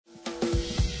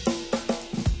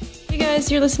guys,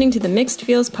 you're listening to the Mixed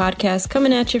Feels podcast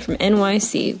coming at you from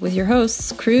NYC with your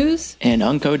hosts, Cruz and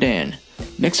Unco Dan.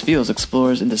 Mixed Feels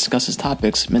explores and discusses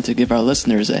topics meant to give our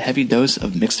listeners a heavy dose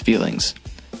of mixed feelings.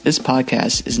 This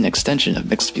podcast is an extension of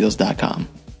mixedfeels.com.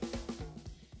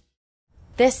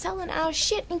 They're selling our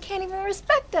shit and can't even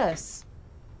respect us.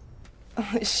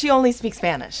 She only speaks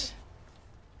Spanish.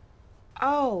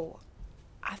 Oh,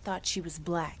 I thought she was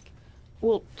black.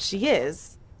 Well, she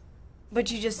is. But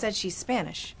you just said she's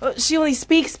Spanish. Well, she only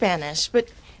speaks Spanish, but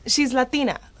she's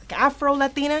Latina. Like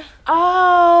Afro-Latina.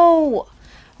 Oh!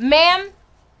 Ma'am,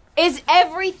 is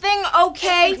everything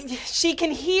okay? She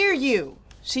can hear you.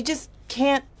 She just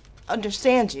can't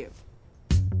understand you.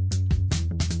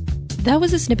 That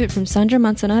was a snippet from Sandra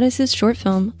Manzanares' short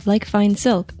film, Like Fine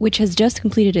Silk, which has just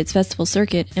completed its festival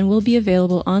circuit and will be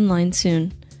available online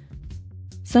soon.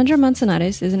 Sandra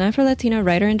Manzanares is an Afro-Latina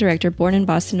writer and director born in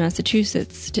Boston,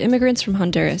 Massachusetts, to immigrants from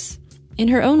Honduras. In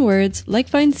her own words, Like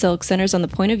Fine Silk centers on the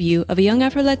point of view of a young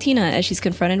Afro-Latina as she's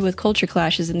confronted with culture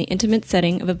clashes in the intimate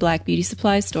setting of a black beauty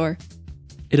supply store.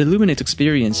 It illuminates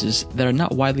experiences that are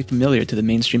not widely familiar to the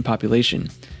mainstream population,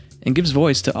 and gives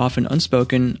voice to often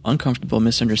unspoken, uncomfortable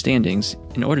misunderstandings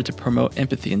in order to promote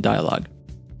empathy and dialogue.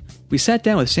 We sat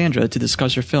down with Sandra to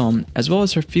discuss her film, as well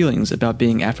as her feelings about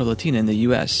being Afro-Latina in the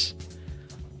U.S.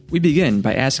 We begin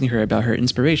by asking her about her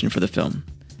inspiration for the film,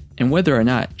 and whether or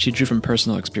not she drew from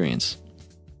personal experience.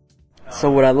 So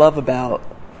what I love about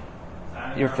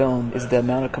your film is the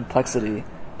amount of complexity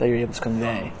that you're able to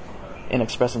convey in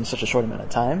expressing such a short amount of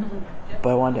time.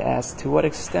 But I wanted to ask, to what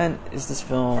extent is this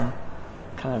film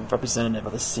kind of representative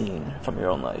of a scene from your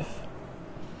own life?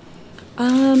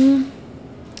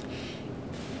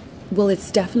 Well,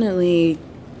 it's definitely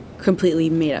completely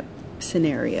made up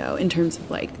scenario in terms of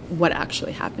like what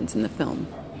actually happens in the film.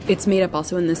 It's made up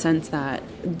also in the sense that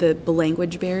the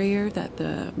language barrier that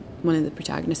one of the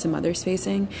protagonists and mother's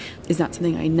facing is not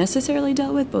something I necessarily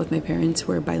dealt with. Both my parents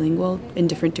were bilingual in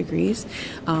different degrees,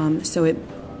 so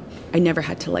I never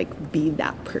had to like be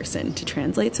that person to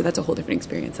translate. So that's a whole different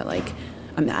experience that like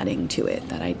I'm adding to it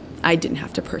that I didn't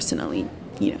have to personally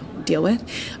deal with.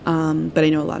 But I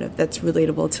know a lot of that's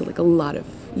relatable to like a lot of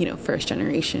first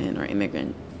generation or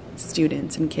immigrant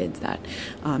students and kids that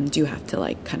do have to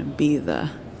like kind of be the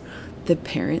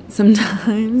parent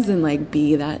sometimes and like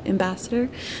be that ambassador.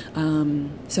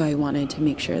 So I wanted to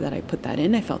make sure that I put that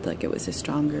in. I felt like it was a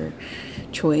stronger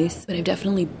choice, but I've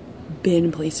definitely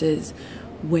been places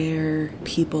where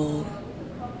people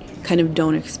kind of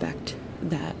don't expect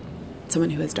that someone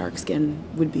who has dark skin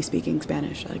would be speaking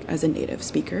Spanish like as a native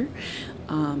speaker.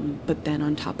 But then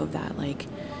on top of that, like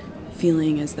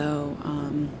feeling as though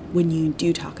when you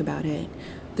do talk about it,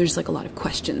 there's like a lot of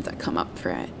questions that come up for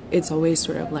it. It's always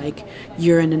sort of like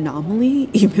you're an anomaly,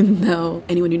 even though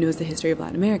anyone who knows the history of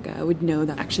Latin America would know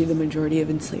that actually the majority of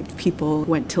enslaved people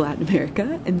went to Latin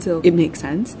America. And so it makes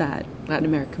sense that Latin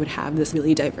America would have this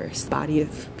really diverse body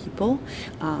of people.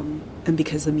 And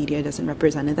because the media doesn't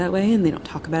represent it that way and they don't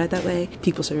talk about it that way,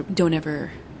 people sort of don't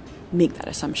ever make that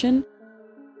assumption.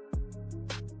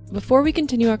 Before we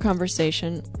continue our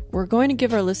conversation, we're going to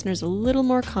give our listeners a little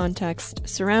more context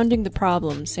surrounding the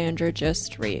problem Sandra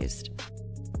just raised.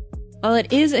 While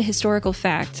it is a historical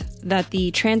fact that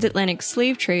the transatlantic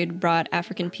slave trade brought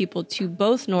African people to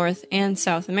both North and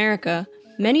South America,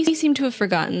 many seem to have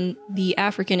forgotten the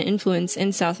African influence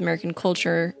in South American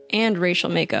culture and racial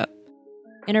makeup.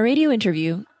 In a radio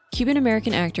interview,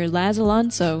 Cuban-American actor Laz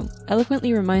Alonso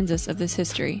eloquently reminds us of this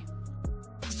history.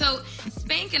 So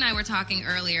Spank and I were talking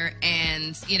earlier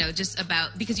and, just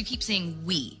about, because you keep saying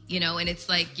we, and it's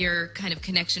like your kind of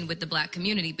connection with the black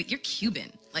community, but you're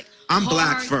Cuban. Like I'm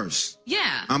black first.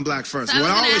 Yeah. I'm black first. So I was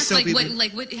always ask, tell like,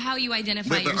 people, how you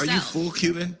identify yourself. Are you full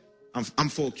Cuban? I'm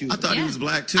full Cuban. I thought he was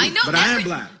black too. I know, but I am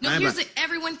black. No,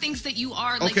 everyone thinks that you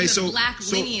are like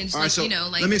black lineage. All right,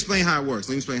 let me explain how it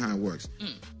works.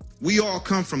 We all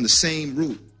come from the same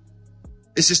root.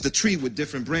 It's just a tree with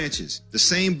different branches. The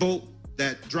same boat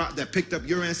that picked up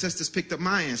your ancestors picked up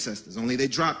my ancestors. Only they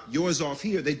dropped yours off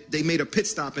here. They made a pit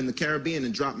stop in the Caribbean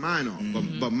and dropped mine off.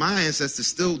 Mm-hmm. But my ancestors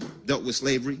still dealt with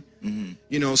slavery.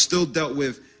 Mm-hmm. Still dealt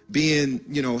with being,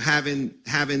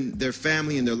 having their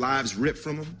family and their lives ripped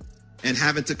from them and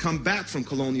having to come back from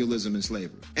colonialism and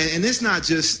slavery. And it's not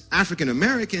just African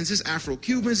Americans, it's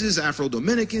Afro-Cubans, it's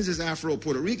Afro-Dominicans, it's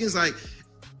Afro-Puerto Ricans. Like,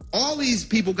 all these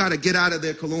people got to get out of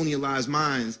their colonialized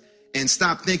minds and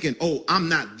stop thinking, oh, I'm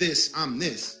not this, I'm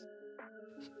this.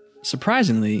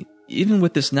 Surprisingly, even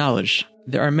with this knowledge,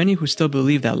 there are many who still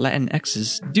believe that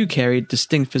Latinxs do carry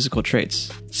distinct physical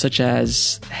traits, such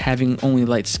as having only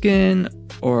light skin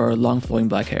or long flowing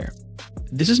black hair.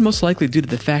 This is most likely due to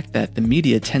the fact that the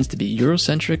media tends to be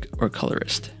Eurocentric or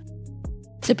colorist.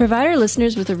 To provide our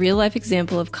listeners with a real-life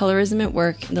example of colorism at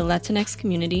work in the Latinx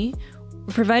community,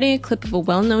 we're providing a clip of a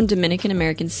well-known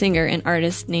Dominican-American singer and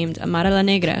artist named Amara La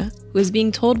Negra, who is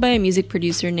being told by a music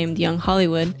producer named Young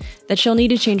Hollywood that she'll need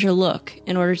to change her look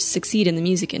in order to succeed in the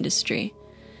music industry.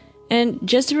 And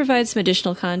just to provide some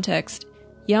additional context,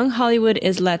 Young Hollywood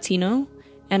is Latino,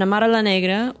 and Amara La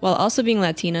Negra, while also being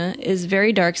Latina, is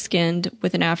very dark-skinned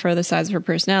with an afro the size of her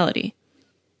personality.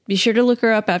 Be sure to look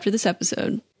her up after this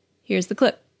episode. Here's the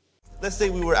clip. Let's say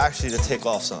we were actually to take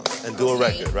off something and do a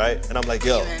record, right? And I'm like,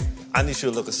 yo, I need you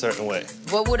to look a certain way.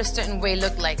 What would a certain way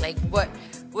look like? Like, what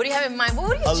do you have in mind? What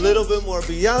would you A little bit more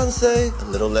Beyonce, a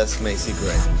little less Macy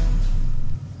Gray.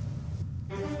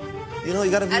 You know,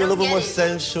 you gotta be a little bit more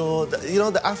sensual. You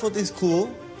know, the Afro thing's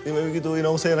cool. Maybe we could do, you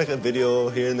know what I'm saying, like a video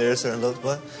here and there, certain looks,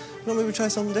 but, you know, maybe try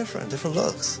something different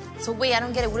looks. So wait, I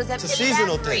don't get it. What does that mean? It's a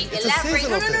seasonal thing. It's a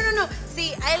seasonal thing. No.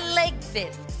 See, I like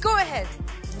this. Go ahead.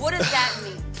 What does that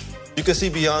mean? You can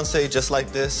see Beyonce just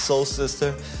like this, Soul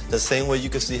Sister, the same way you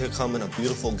can see her come in a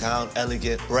beautiful gown,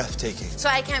 elegant, breathtaking. So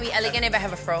I can't be elegant if I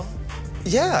have a fro?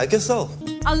 Yeah, I guess so.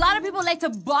 A lot of people like to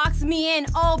box me in,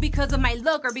 because of my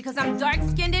look or because I'm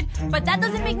dark-skinned, but that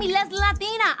doesn't make me less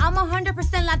Latina. I'm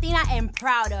 100% Latina and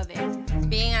proud of it.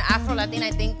 Being an Afro-Latina,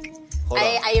 I think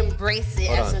I embrace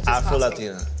it as much as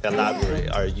Afro-Latina, elaborate.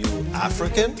 Yeah. Are you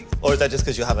African, or is that just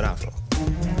because you have an afro?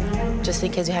 Just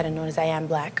in case you hadn't noticed, I am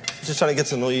black. Just trying to get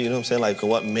to know you, you know what I'm saying? Like,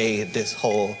 what made this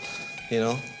whole, you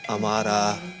know,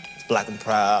 Amara, black and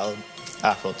proud,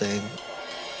 Afro thing.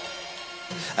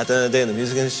 At the end of the day, in the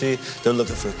music industry, they're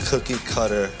looking for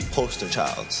cookie-cutter poster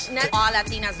childs. Not all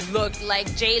Latinas look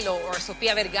like J-Lo or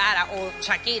Sofia Vergara or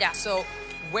Shakira. So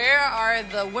where are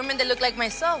the women that look like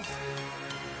myself?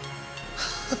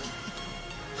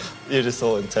 You're just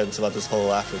so intense about this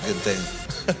whole African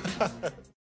thing.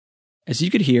 As you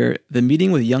could hear, the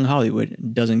meeting with Young Hollywood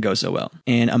doesn't go so well,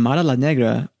 and Amara La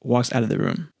Negra walks out of the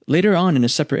room. Later on in a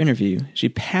separate interview, she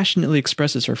passionately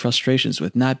expresses her frustrations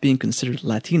with not being considered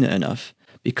Latina enough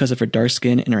because of her dark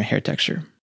skin and her hair texture.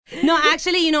 No,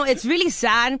 actually, it's really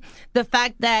sad, the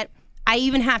fact that I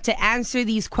even have to answer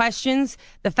these questions,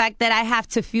 the fact that I have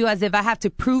to feel as if I have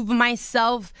to prove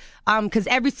myself, because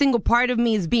every single part of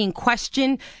me is being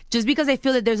questioned, just because I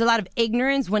feel that there's a lot of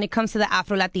ignorance when it comes to the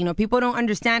Afro-Latino. People don't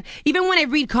understand. Even when I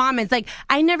read comments, like,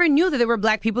 I never knew that there were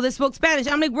black people that spoke Spanish.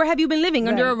 I'm like, where have you been living?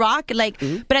 Under a rock? Like,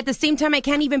 But at the same time, I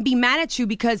can't even be mad at you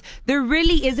because there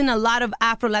really isn't a lot of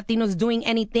Afro-Latinos doing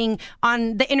anything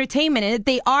on the entertainment. And if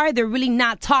they are, they're really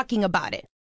not talking about it.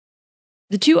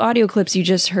 The two audio clips you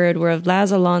just heard were of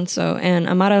Laz Alonso and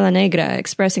Amara La Negra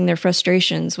expressing their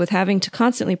frustrations with having to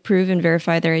constantly prove and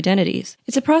verify their identities.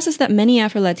 It's a process that many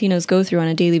Afro-Latinos go through on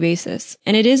a daily basis,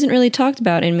 and it isn't really talked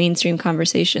about in mainstream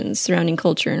conversations surrounding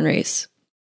culture and race.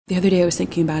 The other day I was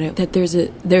thinking about it, that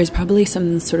there's probably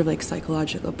some sort of like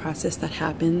psychological process that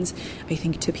happens, I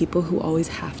think, to people who always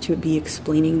have to be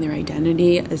explaining their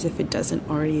identity as if it doesn't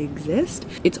already exist.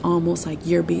 It's almost like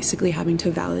you're basically having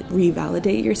to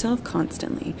revalidate yourself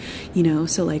constantly,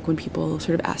 So like when people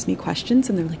sort of ask me questions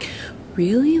and they're like,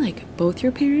 really? Like, both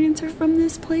your parents are from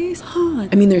this place? Huh.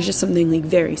 I mean, there's just something, like,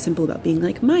 very simple about being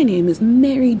like, my name is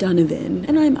Mary Donovan,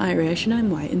 and I'm Irish, and I'm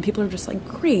white, and people are just like,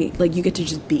 great. Like, you get to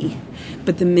just be.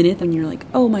 But the minute then you're like,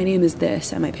 oh, my name is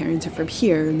this, and my parents are from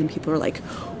here, and then people are like,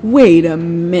 wait a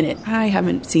minute, I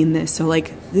haven't seen this, so,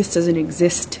 like, this doesn't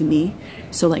exist to me.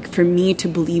 So, like, for me to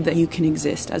believe that you can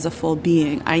exist as a full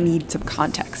being, I need some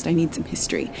context, I need some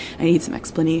history, I need some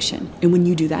explanation. And when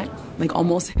you do that, like,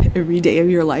 almost every day of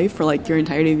your life, or, like, your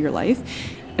entirety of your life,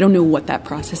 I don't know what that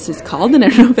process is called, and I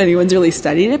don't know if anyone's really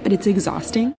studied it, but it's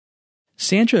exhausting.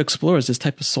 Sandra explores this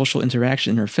type of social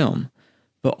interaction in her film,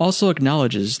 but also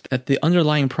acknowledges that the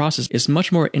underlying process is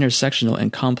much more intersectional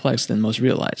and complex than most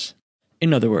realize.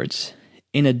 In other words,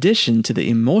 in addition to the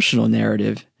emotional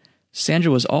narrative,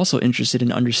 Sandra was also interested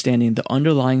in understanding the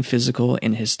underlying physical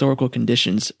and historical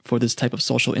conditions for this type of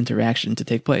social interaction to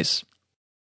take place.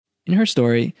 In her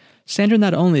story, Sandra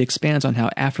not only expands on how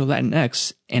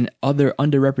Afro-Latinx and other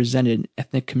underrepresented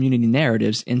ethnic community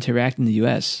narratives interact in the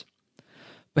U.S.,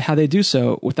 but how they do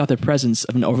so without the presence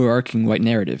of an overarching white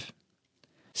narrative.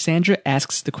 Sandra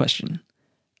asks the question,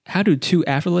 how do two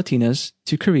Afro-Latinas,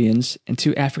 two Koreans, and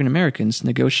two African-Americans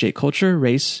negotiate culture,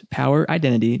 race, power,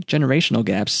 identity, generational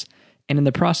gaps, and in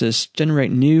the process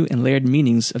generate new and layered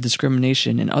meanings of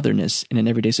discrimination and otherness in an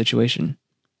everyday situation?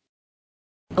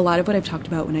 A lot of what I've talked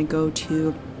about when I go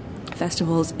to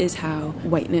festivals is how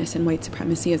whiteness and white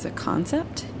supremacy as a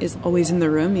concept is always in the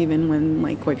room, even when,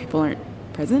 like, white people aren't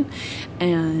present.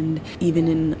 And even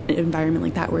in an environment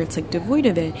like that where it's like devoid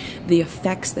of it, the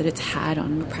effects that it's had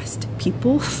on oppressed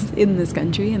people in this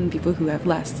country and people who have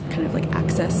less kind of like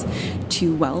access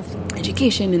to wealth,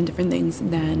 education, and different things,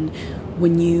 then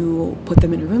when you put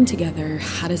them in a room together,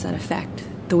 how does that affect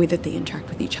the way that they interact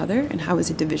with each other, and how is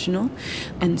it divisional?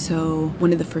 And so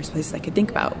one of the first places I could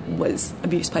think about was a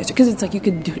beauty supply store, because it's like you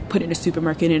could put in a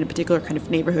supermarket in a particular kind of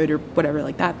neighborhood or whatever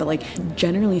like that, but like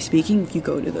generally speaking, if you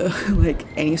go to the like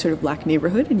any sort of black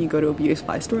neighborhood and you go to a beauty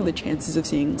supply store, the chances of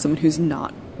seeing someone who's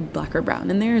not black or brown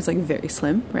in there is like very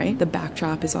slim, right? The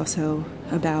backdrop is also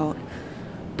about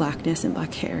blackness and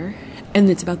black hair, and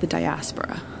it's about the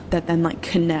diaspora that then like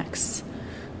connects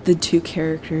the two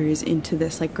characters into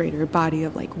this like greater body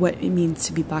of like what it means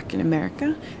to be black in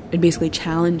America, and basically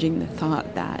challenging the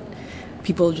thought that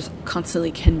people just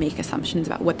constantly can make assumptions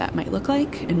about what that might look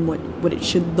like and what it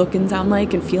should look and sound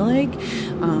like and feel like,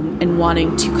 and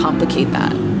wanting to complicate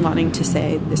that, wanting to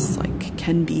say this like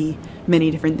can be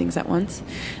many different things at once,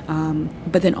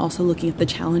 but then also looking at the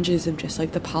challenges of just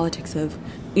like the politics of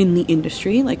in the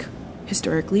industry. Like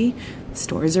historically,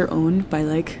 stores are owned by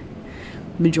like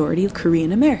majority of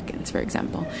Korean Americans, for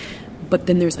example. But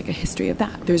then there's like a history of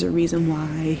that. There's a reason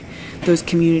why those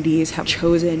communities have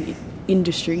chosen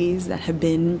industries that have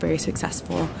been very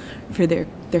successful for their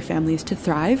families to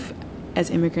thrive as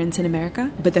immigrants in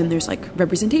America. But then there's like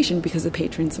representation, because the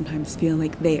patrons sometimes feel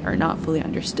like they are not fully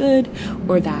understood,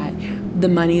 or that the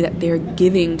money that they're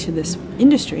giving to this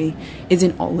industry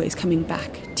isn't always coming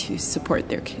back to support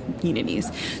their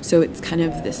communities. So it's kind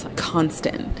of this like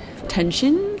constant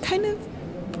tension kind of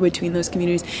between those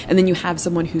communities. And then you have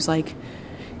someone who's like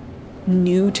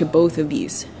new to both of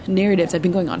these narratives that have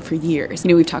been going on for years. You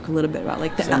know, we've talked a little bit about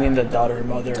like I mean the daughter and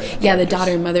mother. Yeah, the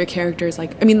daughter and mother characters.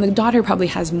 Like, I mean, the daughter probably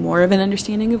has more of an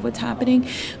understanding of what's happening,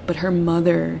 but her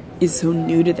mother is so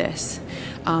new to this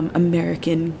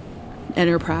American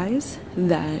enterprise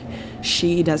that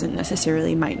she doesn't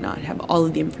necessarily might not have all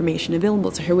of the information available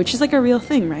to her, which is like a real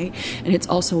thing, right? And it's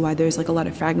also why there's like a lot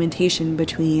of fragmentation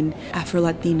between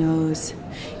Afro-Latinos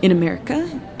in America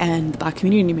and the black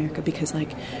community in America, because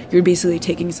like you're basically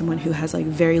taking someone who has like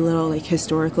very little like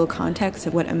historical context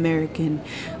of what American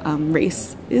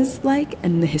race is like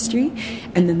and the history,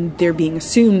 and then they're being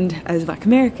assumed as black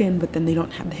American, but then they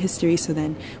don't have the history. So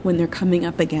then when they're coming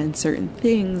up against certain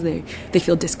things, they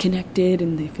feel disconnected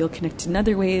and they feel connected in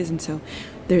other ways. And so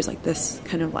there's like this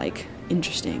kind of like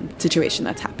interesting situation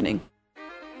that's happening.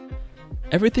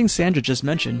 Everything Sandra just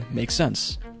mentioned makes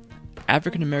sense.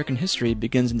 African American history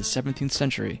begins in the 17th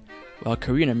century, while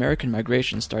Korean American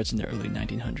migration starts in the early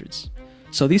 1900s.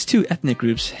 So these two ethnic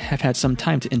groups have had some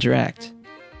time to interact.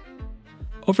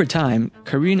 Over time,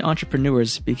 Korean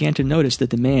entrepreneurs began to notice the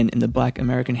demand in the black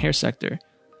American hair sector,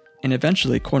 and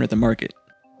eventually cornered the market.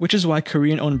 Which is why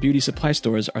Korean-owned beauty supply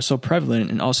stores are so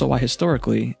prevalent, and also why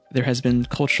historically there has been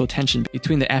cultural tension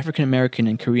between the African American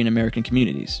and Korean American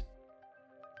communities.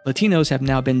 Latinos have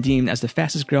now been deemed as the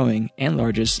fastest growing and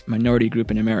largest minority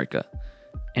group in America,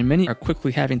 and many are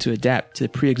quickly having to adapt to the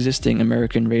pre-existing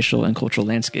American racial and cultural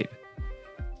landscape.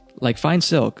 Like Fine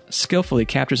Silk skillfully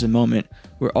captures a moment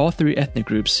where all three ethnic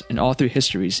groups and all three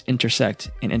histories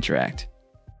intersect and interact.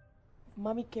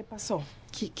 Mami, ¿qué pasó?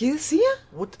 ¿Qué decía?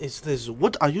 What is this?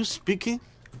 What are you speaking?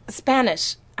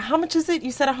 Spanish. How much is it?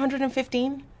 You said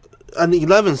 115? And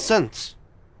 11 cents.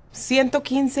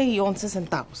 115 y 11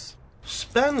 centavos.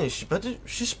 Spanish, but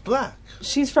she's black.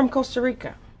 She's from Costa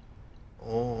Rica.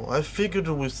 Oh, I figured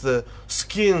with the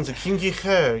skin, the kinky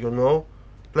hair, you know?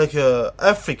 Like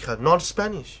Africa, not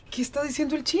Spanish. ¿Qué está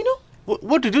diciendo el chino?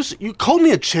 What did you say? You called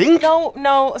me a chink?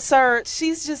 No, sir.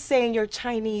 She's just saying you're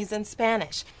Chinese and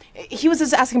Spanish. He was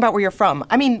just asking about where you're from.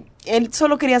 I mean, él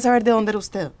solo quería saber de dónde era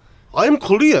usted. I'm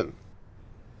Korean.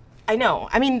 I know.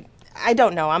 I mean, I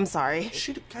don't know. I'm sorry.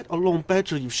 She'd get along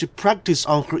better if she practiced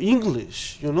on her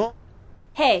English, you know?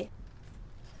 Hey,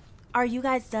 are you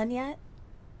guys done yet?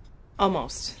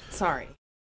 Almost. Sorry.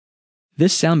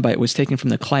 This soundbite was taken from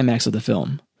the climax of the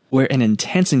film, where an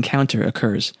intense encounter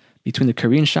occurs between the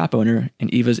Korean shop owner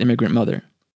and Eva's immigrant mother.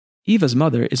 Eva's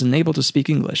mother is unable to speak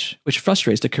English, which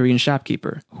frustrates the Korean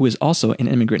shopkeeper, who is also an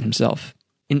immigrant himself.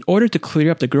 In order to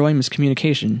clear up the growing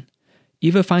miscommunication,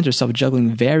 Eva finds herself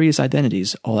juggling various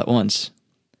identities all at once.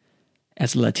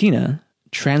 As a Latina,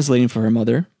 translating for her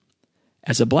mother;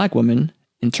 as a black woman,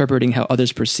 interpreting how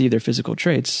others perceive their physical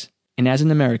traits; and as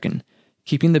an American,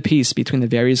 keeping the peace between the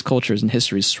various cultures and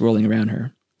histories swirling around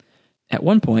her. At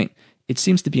one point, it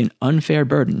seems to be an unfair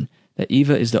burden that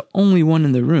Eva is the only one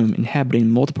in the room inhabiting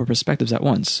multiple perspectives at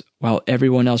once, while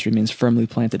everyone else remains firmly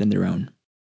planted in their own.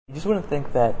 You just wouldn't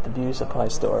think that the beauty supply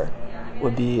store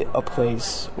would be a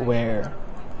place where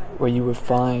where you would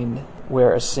find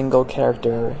where a single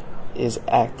character is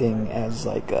acting as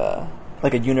like a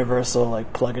universal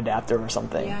like plug adapter or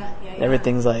something. Yeah.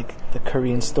 Everything's like the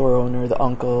Korean store owner, the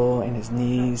uncle, and his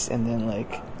niece, and then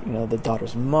like, you know, the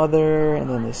daughter's mother, and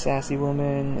then the sassy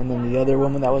woman, and then the other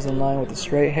woman that was in line with the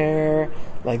straight hair.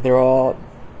 Like they've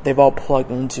all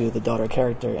plugged into the daughter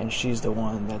character, and she's the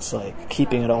one that's like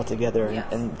keeping it all together,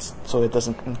 and so it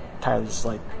doesn't entirely just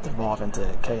like devolve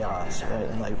into chaos, right?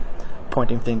 And like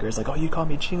pointing fingers, like, oh, you call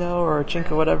me Chino or Chink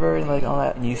or whatever, and like all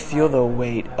that. And you feel the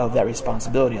weight of that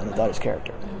responsibility on the daughter's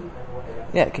character.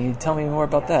 Yeah, can you tell me more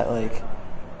about that? Like,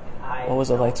 what was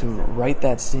it like to write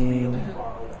that scene?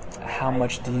 How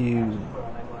much do you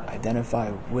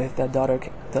identify with that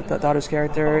daughter's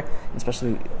character,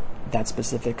 especially that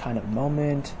specific kind of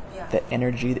moment, the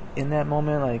energy in that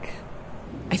moment? Like,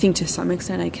 I think to some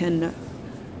extent I can,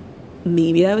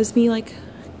 maybe that was me like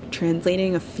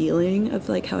translating a feeling of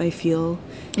like how I feel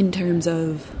in terms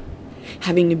of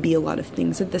having to be a lot of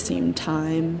things at the same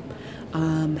time,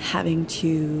 having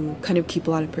to kind of keep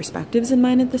a lot of perspectives in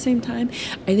mind at the same time.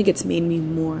 I think it's made me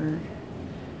more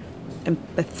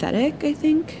empathetic, I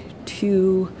think,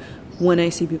 to when I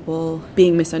see people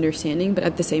being misunderstanding, but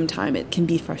at the same time it can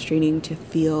be frustrating to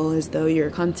feel as though you're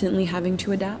constantly having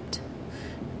to adapt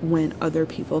when other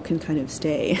people can kind of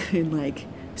stay in like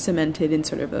cemented in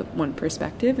sort of a one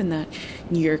perspective, and that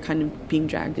you're kind of being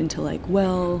dragged into like,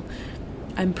 well,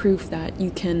 I'm proof that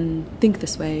you can think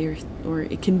this way, or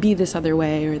it can be this other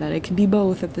way, or that it can be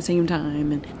both at the same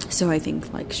time. And so I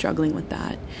think like struggling with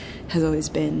that has always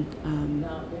been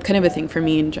kind of a thing for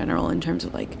me in general, in terms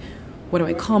of like, what do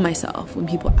I call myself when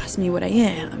people ask me what I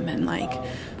am, and like,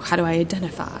 how do I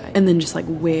identify? And then just like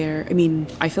where, I mean,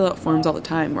 I fill out forms all the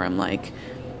time where I'm like,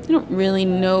 I don't really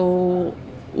know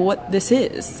what this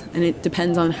is, and it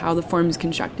depends on how the form is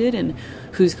constructed and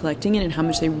who's collecting it and how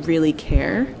much they really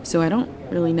care. So I don't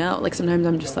really know. Like sometimes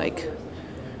I'm just like,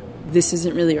 this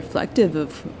isn't really reflective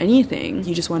of anything.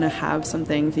 You just want to have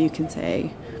something that you can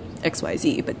say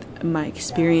XYZ, but my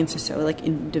experience is so like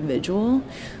individual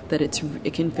that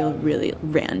it can feel really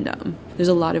random. There's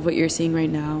a lot of what you're seeing right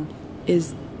now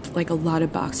is like a lot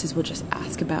of boxes will just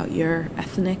ask about your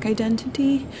ethnic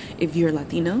identity if you're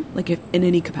Latino, like if in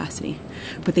any capacity,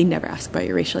 but they never ask about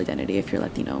your racial identity if you're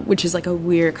Latino, which is like a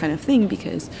weird kind of thing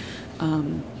because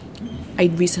I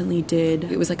recently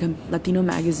it was like a Latino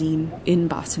magazine in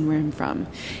Boston where I'm from,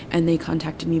 and they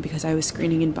contacted me because I was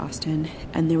screening in Boston,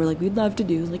 and they were like, we'd love to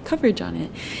do like coverage on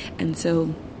it. And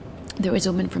so there was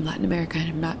a woman from Latin America,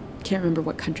 and can't remember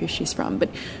what country she's from, but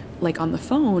like on the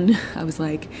phone I was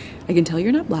like, I can tell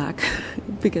you're not black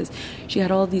because she had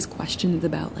all of these questions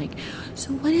about like, so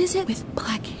what is it with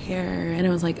black hair? And I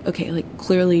was like, okay, like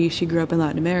clearly she grew up in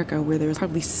Latin America where there was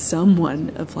probably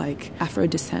someone of like Afro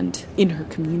descent in her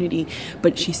community,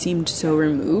 but she seemed so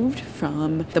removed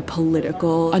from the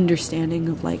political understanding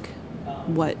of like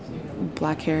what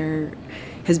black hair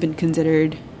has been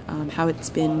considered, how it's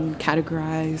been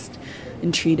categorized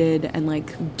and treated, and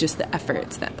like just the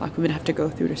efforts that black women have to go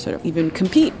through to sort of even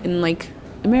compete in like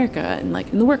America and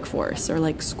like in the workforce or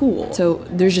like school. So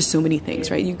there's just so many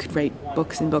things, right? You could write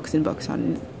books and books and books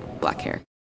on black hair.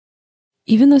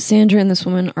 Even though Sandra and this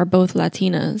woman are both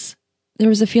Latinas, there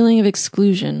was a feeling of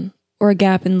exclusion or a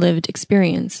gap in lived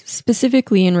experience,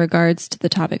 specifically in regards to the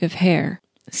topic of hair.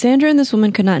 Sandra and this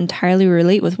woman could not entirely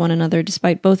relate with one another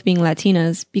despite both being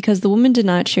Latinas, because the woman did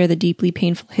not share the deeply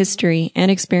painful history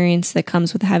and experience that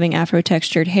comes with having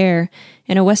Afro-textured hair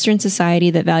in a Western society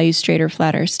that values straighter,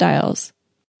 flatter styles.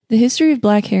 The history of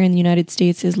black hair in the United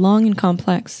States is long and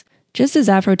complex. Just as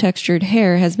Afro-textured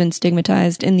hair has been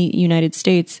stigmatized in the United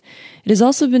States, it has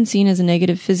also been seen as a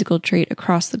negative physical trait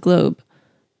across the globe.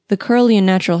 The curly and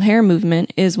natural hair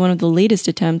movement is one of the latest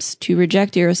attempts to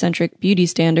reject Eurocentric beauty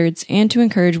standards and to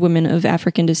encourage women of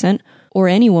African descent, or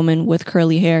any woman with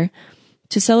curly hair,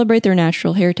 to celebrate their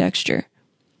natural hair texture.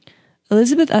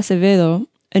 Elizabeth Acevedo,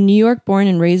 a New York-born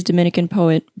and raised Dominican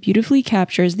poet, beautifully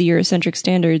captures the Eurocentric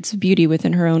standards of beauty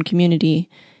within her own community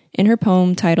in her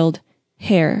poem titled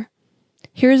Hair.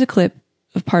 Here is a clip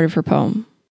of part of her poem.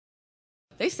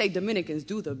 They say Dominicans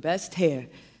do the best hair.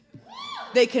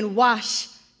 They can wash,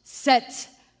 set,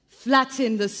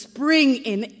 flatten the spring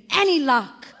in any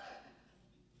lock.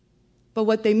 But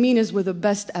what they mean is we're the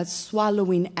best at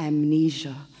swallowing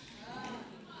amnesia.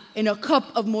 in a cup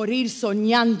of morir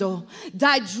soñando.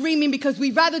 Die dreaming, because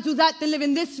we'd rather do that than live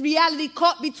in this reality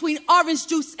caught between orange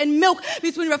juice and milk,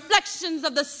 between reflections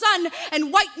of the sun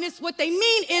and whiteness. What they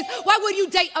mean is, why would you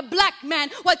date a black man?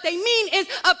 What they mean is,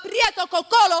 a prieto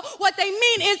cocolo. What they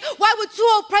mean is, why would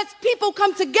two oppressed people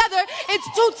come together?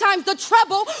 It's 2 times the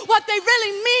trouble. What they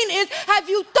really mean is, have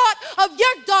you thought of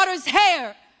your daughter's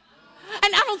hair?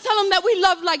 And I don't tell them that we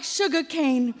love like sugar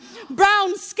cane,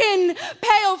 brown skin,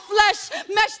 pale flesh,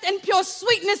 meshed in pure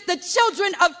sweetness, the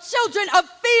children of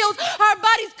fields. Our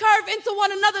bodies curve into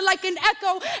one another like an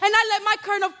echo, and I let my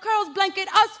curtain of curls blanket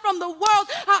us from the world.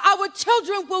 How our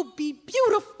children will be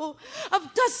beautiful,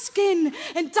 of dust skin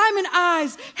and diamond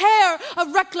eyes, hair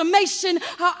of reclamation.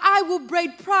 How I will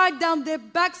braid pride down their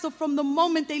backs, so from the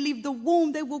moment they leave the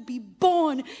womb, they will be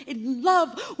born in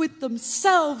love with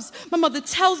themselves. My mother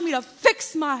tells me to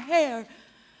fix my hair,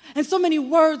 and so many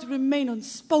words remain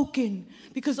unspoken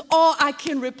because all I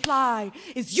can reply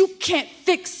is, you can't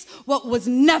fix what was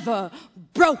never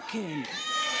broken.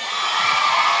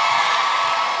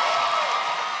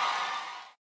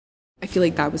 I feel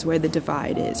like that was where the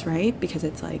divide is, right? Because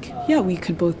it's like, yeah, we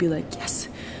could both be like, yes,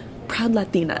 proud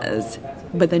Latinas,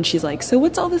 but then she's like, so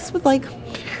what's all this with, like,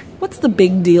 what's the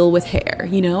big deal with hair,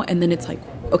 you know? And then it's like,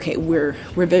 okay, we're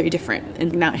very different,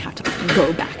 and now I have to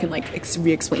go back and like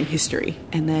re-explain history,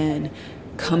 and then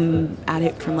come at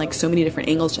it from like so many different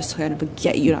angles just to kind of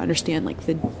get you to understand like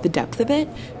the depth of it.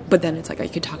 But then it's like I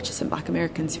could talk to some Black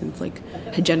Americans who've like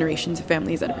had generations of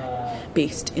families that are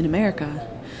based in America,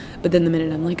 but then the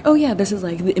minute I'm like, oh yeah, this is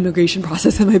like the immigration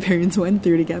process that my parents went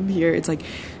through to get here, it's like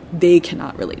they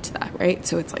cannot relate to that, right?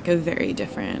 So it's like a very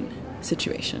different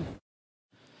situation.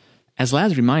 As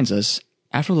Laz reminds us,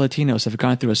 Afro-Latinos have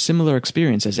gone through a similar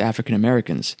experience as African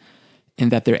Americans, in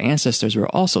that their ancestors were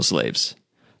also slaves,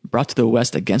 brought to the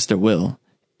West against their will,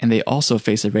 and they also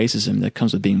face the racism that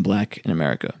comes with being Black in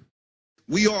America.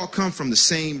 We all come from the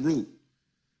same root.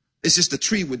 It's just a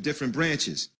tree with different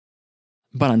branches.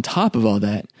 But on top of all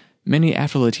that, many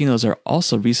Afro-Latinos are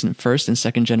also recent first and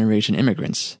second generation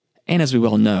immigrants. And as we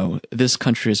well know, this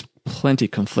country is plenty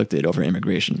conflicted over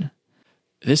immigration.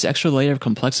 This extra layer of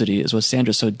complexity is what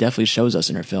Sandra so deftly shows us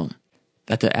in her film,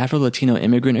 that the Afro-Latino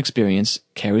immigrant experience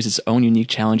carries its own unique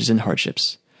challenges and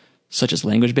hardships, such as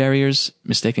language barriers,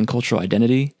 mistaken cultural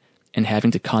identity, and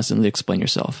having to constantly explain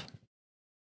yourself.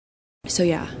 So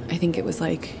yeah, I think it was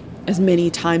like, as many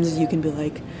times as you can be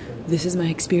like, this is my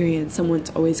experience,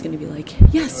 someone's always going to be like,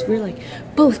 yes, we're like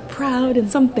both proud and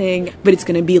something, but it's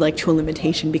going to be like to a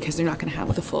limitation because they're not going to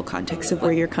have the full context of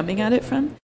where you're coming at it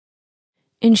from.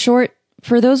 In short,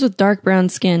 for those with dark brown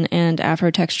skin and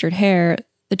Afro-textured hair,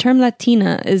 the term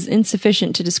Latina is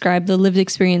insufficient to describe the lived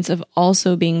experience of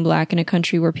also being Black in a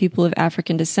country where people of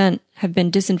African descent have been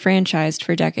disenfranchised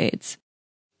for decades.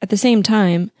 At the same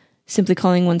time, simply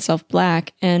calling oneself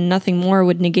Black and nothing more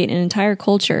would negate an entire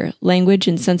culture, language,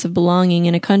 and sense of belonging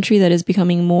in a country that is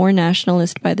becoming more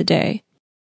nationalist by the day.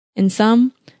 In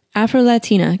sum,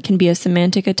 Afro-Latina can be a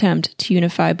semantic attempt to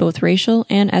unify both racial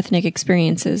and ethnic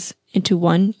experiences into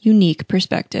one unique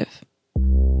perspective.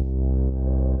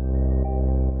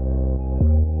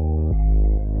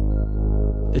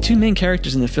 The two main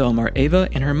characters in the film are Ava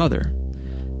and her mother.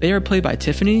 They are played by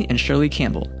Tiffany and Shirley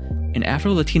Campbell, an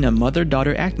Afro-Latina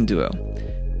mother-daughter acting duo,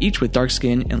 each with dark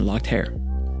skin and locked hair.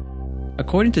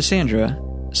 According to Sandra,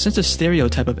 since the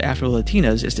stereotype of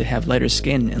Afro-Latinas is to have lighter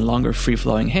skin and longer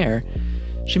free-flowing hair,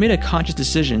 she made a conscious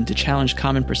decision to challenge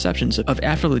common perceptions of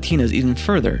Afro-Latinas even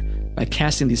further by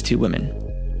casting these two women.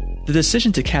 The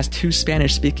decision to cast two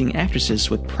Spanish-speaking actresses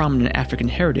with prominent African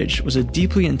heritage was a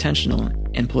deeply intentional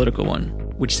and political one,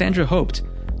 which Sandra hoped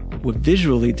would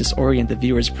visually disorient the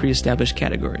viewer's pre-established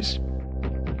categories.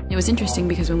 It was interesting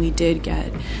because when we did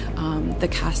get the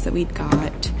cast that we'd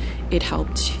got, it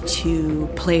helped to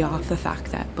play off the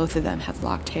fact that both of them had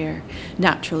locked hair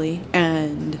naturally,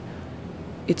 and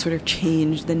it sort of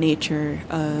changed the nature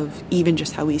of even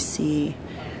just how we see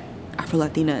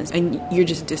Afro-Latinas, and you're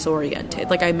just disoriented.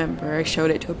 Like, I remember I showed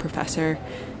it to a professor,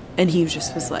 and he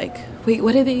just was like, wait,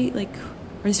 what are they, like,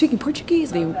 are they speaking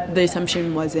Portuguese? The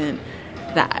assumption wasn't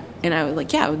that. And I was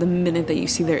like, yeah, the minute that you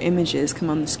see their images come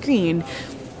on the screen,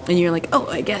 and you're like, oh,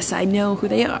 I guess I know who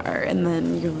they are. And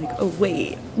then you're like, oh,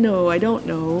 wait, no, I don't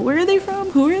know. Where are they from?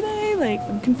 Who are they? Like,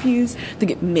 I'm confused. I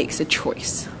think it makes a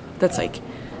choice that's like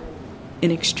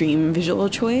an extreme visual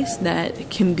choice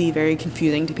that can be very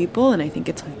confusing to people. And I think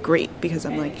it's like great because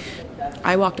I'm like,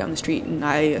 I walk down the street and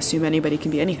I assume anybody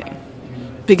can be anything.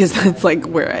 Because that's like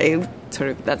where I sort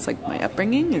of, that's like my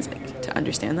upbringing, is like to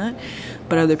understand that.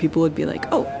 But other people would be like,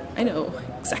 oh, I know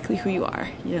exactly who you are,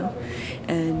 you know?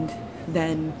 And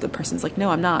then the person's like, no,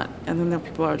 I'm not. And then the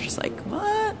people are just like,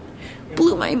 what?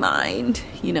 Blew my mind,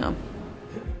 you know.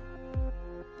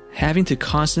 Having to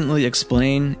constantly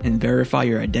explain and verify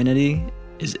your identity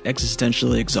is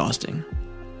existentially exhausting.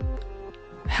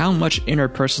 How much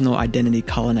interpersonal identity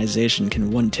colonization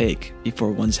can one take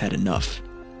before one's had enough?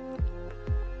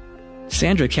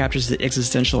 Sandra captures the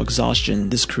existential exhaustion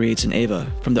this creates in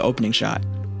Ava from the opening shot.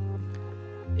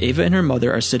 Ava and her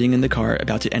mother are sitting in the car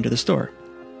about to enter the store.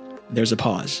 There's a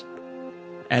pause,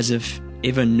 as if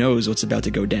Ava knows what's about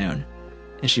to go down,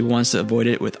 and she wants to avoid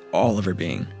it with all of her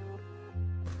being.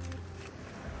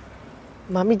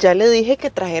 Mami, ya le dije que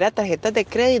trajera tarjetas de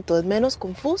crédito, es menos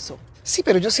confuso. Sí,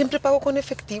 pero yo siempre pago con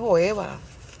efectivo, Eva.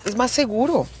 Es más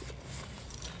seguro.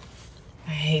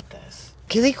 I hate this.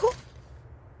 ¿Qué dijo?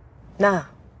 Nada.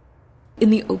 In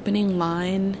the opening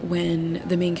line, when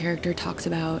the main character talks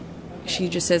about, she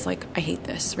just says, like, I hate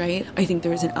this, right? I think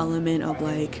there's an element of,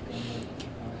 like,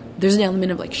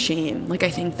 shame. Like, I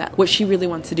think that what she really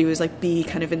wants to do is, like, be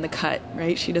kind of in the cut,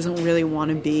 right? She doesn't really want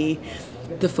to be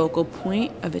the focal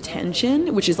point of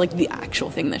attention, which is, like, the actual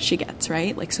thing that she gets,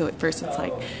 right? Like, so at first it's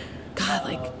like, God,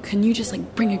 like, can you just,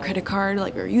 like, bring a credit card,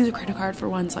 like, or use a credit card for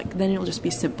once? Like, then it'll just be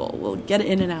simple. We'll get it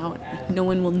in and out. No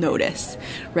one will notice,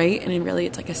 right? And then really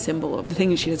it's, like, a symbol of the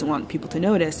thing she doesn't want people to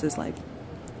notice is, like,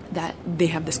 that they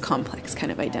have this complex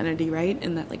kind of identity, right?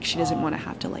 And that, like, she doesn't want to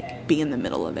have to, like, be in the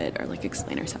middle of it or, like,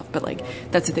 explain herself. But, like,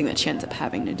 that's the thing that she ends up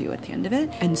having to do at the end of it.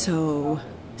 And so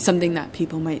something that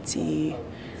people might see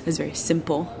as very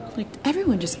simple, like,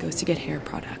 everyone just goes to get hair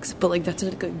products. But, like, that's a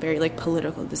very, like,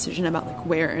 political decision about, like,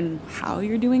 where and how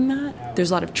you're doing that.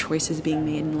 There's a lot of choices being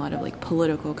made and a lot of, like,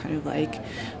 political kind of, like,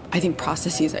 I think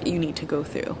processes that you need to go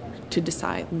through to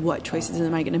decide what choices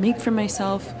am I going to make for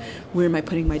myself, where am I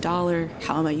putting my dollar,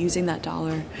 how am I using that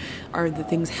dollar, are the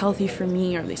things healthy for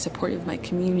me, are they supportive of my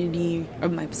community,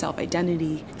 of my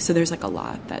self-identity. So there's, like, a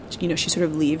lot that, you know, she sort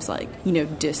of leaves, like, you know,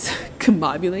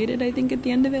 discombobulated, I think, at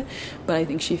the end of it. But I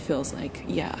think she feels like,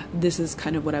 yeah, this is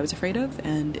kind of what I was afraid of,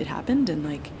 and it happened, and,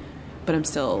 like, but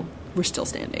we're still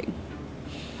standing.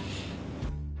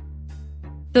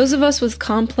 Those of us with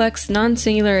complex,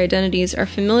 non-singular identities are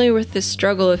familiar with this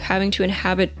struggle of having to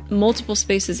inhabit multiple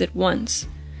spaces at once,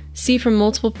 see from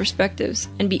multiple perspectives,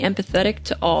 and be empathetic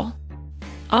to all.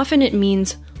 Often it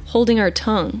means holding our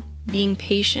tongue, being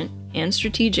patient and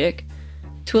strategic,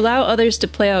 to allow others to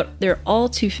play out their all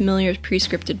too familiar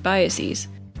prescripted biases.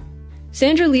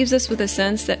 Sandra leaves us with a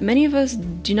sense that many of us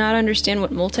do not understand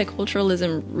what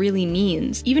multiculturalism really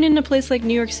means, even in a place like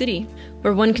New York City,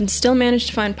 where one can still manage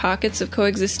to find pockets of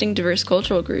coexisting diverse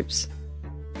cultural groups.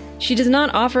 She does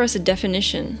not offer us a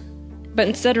definition, but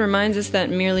instead reminds us that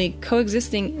merely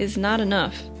coexisting is not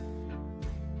enough.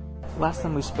 Last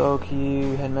time we spoke,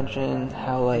 you had mentioned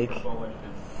how, like,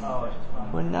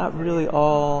 we're not really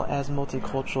all as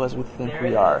multicultural as we think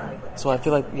we are. So I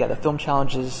feel like, yeah, the film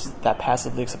challenges that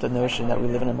passively accept the notion that we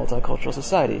live in a multicultural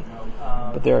society.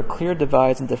 But there are clear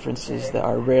divides and differences that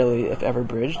are rarely, if ever,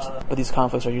 bridged. But these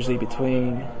conflicts are usually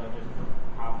between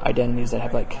identities that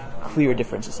have, like, clear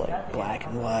differences, like black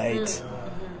and white,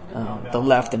 the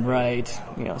left and right,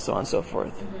 you know, so on and so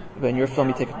forth. But in your film,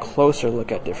 you take a closer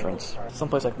look at difference.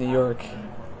 Someplace like New York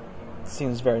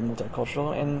seems very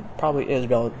multicultural and probably is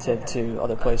relative to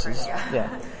other places,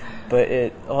 yeah. But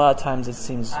a lot of times it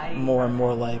seems more and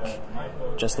more like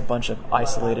just a bunch of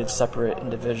isolated, separate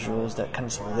individuals that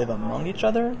kind of live among each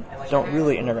other, don't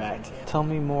really interact. Tell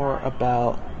me more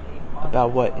about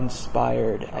what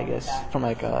inspired, I guess, from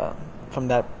like from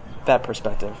that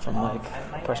perspective, from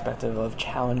like perspective of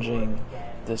challenging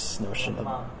this notion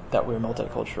of that we're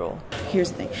multicultural.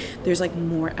 Here's the thing: there's like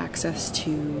more access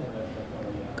to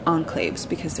enclaves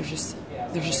because there's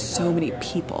just so many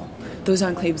people. Those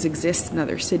enclaves exist in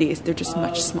other cities. They're just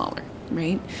much smaller,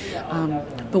 right?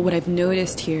 But what I've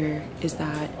noticed here is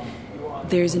that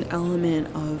there's an element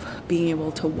of being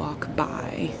able to walk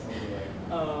by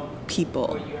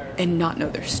people and not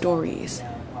know their stories,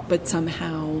 but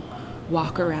somehow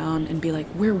walk around and be like,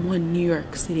 we're one New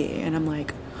York City. And I'm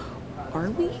like, are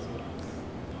we?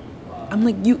 I'm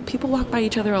like, people walk by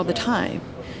each other all the time.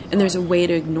 And there's a way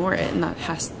to ignore it, and that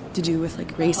has to do with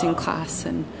like race and class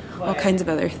and all kinds of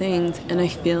other things. And I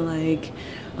feel like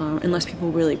unless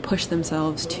people really push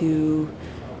themselves to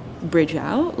bridge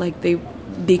out, like you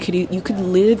could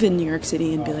live in New York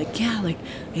City and be like, yeah, like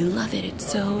I love it,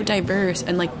 it's so diverse,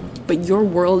 and like, but your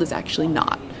world is actually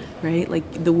not, right?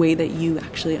 Like the way that you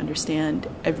actually understand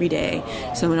every day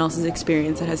someone else's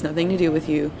experience that has nothing to do with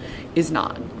you is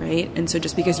not, right? And so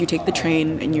just because you take the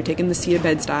train and you're taking the seat of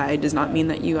Bed-Stuy does not mean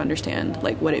that you understand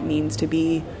like what it means to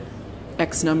be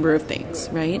X number of things,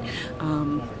 right?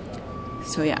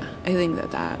 So yeah, I think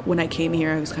that when I came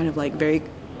here, I was kind of like very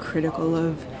critical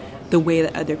of the way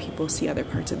that other people see other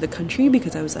parts of the country,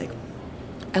 because I was like,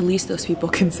 at least those people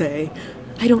can say,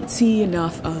 I don't see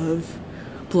enough of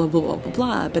blah, blah, blah, blah,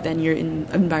 blah. But then you're in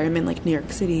an environment like New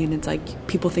York City, and it's like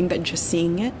people think that just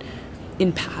seeing it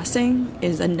in passing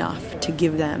is enough to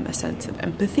give them a sense of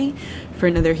empathy for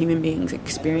another human being's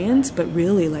experience. But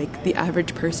really, like, the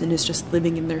average person is just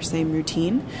living in their same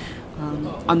routine,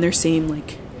 on their same,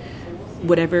 like,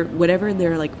 whatever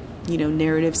their, like, you know,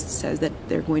 narrative says that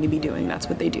they're going to be doing, that's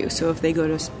what they do. So if they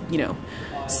go to, you know,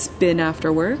 spin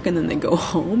after work and then they go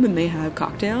home and they have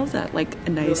cocktails at like a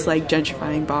nice like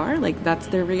gentrifying bar, like that's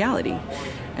their reality,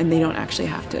 and they don't actually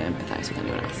have to empathize with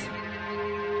anyone else.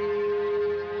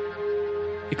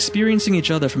 Experiencing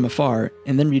each other from afar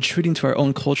and then retreating to our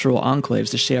own cultural enclaves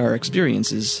to share our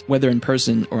experiences, whether in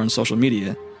person or on social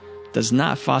media, does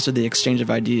not foster the exchange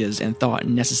of ideas and thought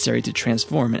necessary to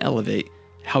transform and elevate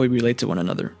how we relate to one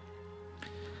another.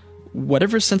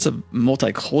 Whatever sense of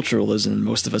multiculturalism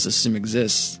most of us assume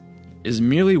exists is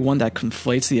merely one that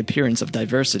conflates the appearance of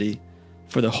diversity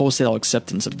for the wholesale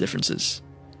acceptance of differences.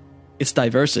 It's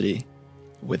diversity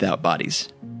without bodies.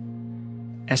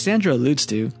 As Sandra alludes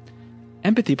to,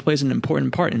 empathy plays an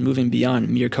important part in moving beyond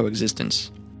mere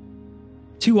coexistence.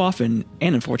 Too often,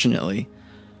 and unfortunately,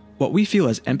 what we feel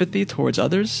as empathy towards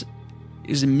others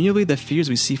is merely the fears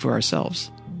we see for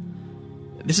ourselves.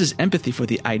 This is empathy for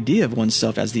the idea of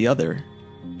oneself as the other,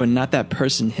 but not that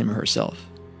person, him or herself.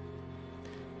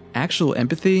 Actual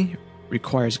empathy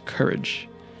requires courage.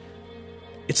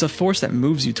 It's a force that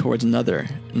moves you towards another,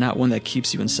 not one that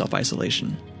keeps you in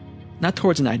self-isolation. Not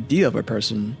towards an idea of a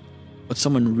person, but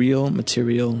someone real,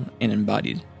 material, and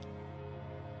embodied.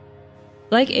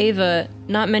 Like Ava,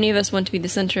 not many of us want to be the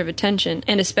center of attention,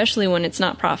 and especially when it's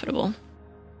not profitable.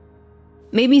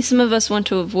 Maybe some of us want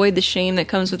to avoid the shame that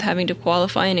comes with having to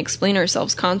qualify and explain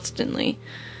ourselves constantly.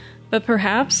 But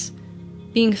perhaps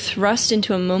being thrust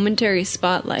into a momentary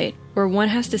spotlight where one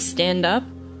has to stand up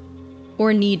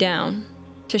or knee down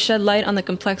to shed light on the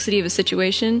complexity of a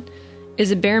situation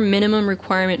is a bare minimum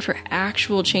requirement for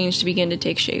actual change to begin to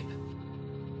take shape.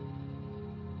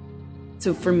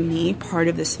 So for me, part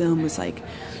of this film was like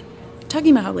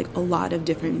talking about how like a lot of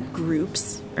different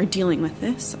groups are dealing with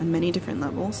this on many different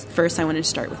levels. First, I wanted to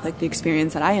start with like the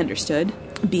experience that I understood,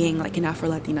 being like an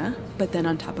Afro-Latina, but then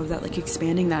on top of that, like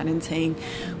expanding that and saying,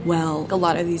 well, a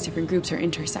lot of these different groups are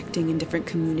intersecting in different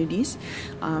communities.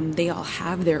 They all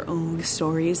have their own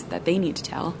stories that they need to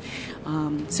tell.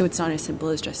 So it's not as simple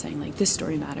as just saying like this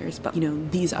story matters, but you know,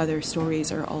 these other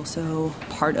stories are also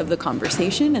part of the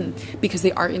conversation, and because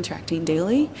they are interacting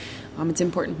daily, it's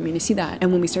important for me to see that.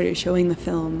 And when we started showing the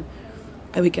film,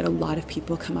 I would get a lot of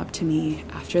people come up to me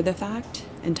after the fact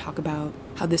and talk about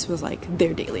how this was like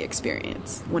their daily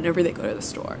experience. Whenever they go to the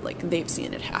store, like they've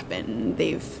seen it happen,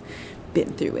 they've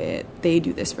been through it, they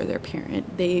do this for their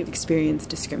parent, they've experienced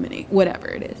discrimination, whatever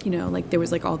it is, you know, like there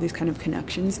was like all these kind of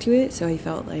connections to it. So I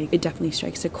felt like it definitely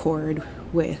strikes a chord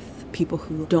with people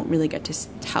who don't really get to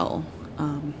tell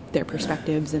their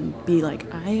perspectives and be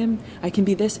like, I can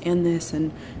be this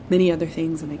and many other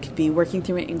things, and I could be working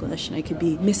through my English, and I could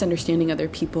be misunderstanding other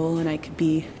people, and I could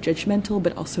be judgmental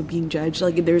but also being judged.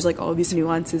 Like there's like all these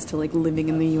nuances to like living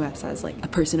in the US as like a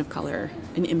person of color,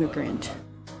 an immigrant.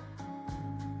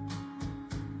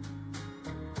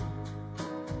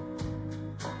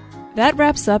 That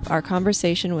wraps up our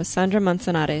conversation with Sandra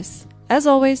Manzanares. As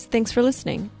always, thanks for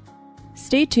listening.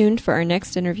 Stay tuned for our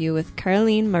next interview with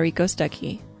Caroline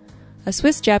Mariko-Stuckey, a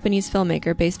Swiss-Japanese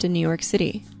filmmaker based in New York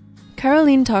City.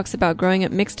 Caroline talks about growing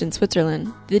up mixed in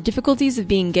Switzerland, the difficulties of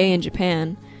being gay in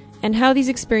Japan, and how these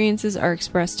experiences are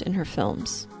expressed in her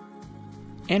films.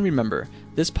 And remember,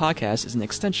 this podcast is an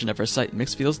extension of our site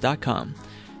mixedfeels.com.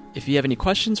 If you have any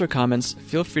questions or comments,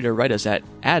 feel free to write us at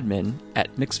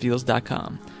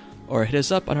admin@mixedfeels.com or hit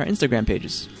us up on our Instagram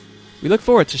pages. We look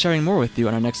forward to sharing more with you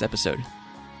on our next episode.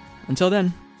 Until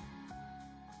then.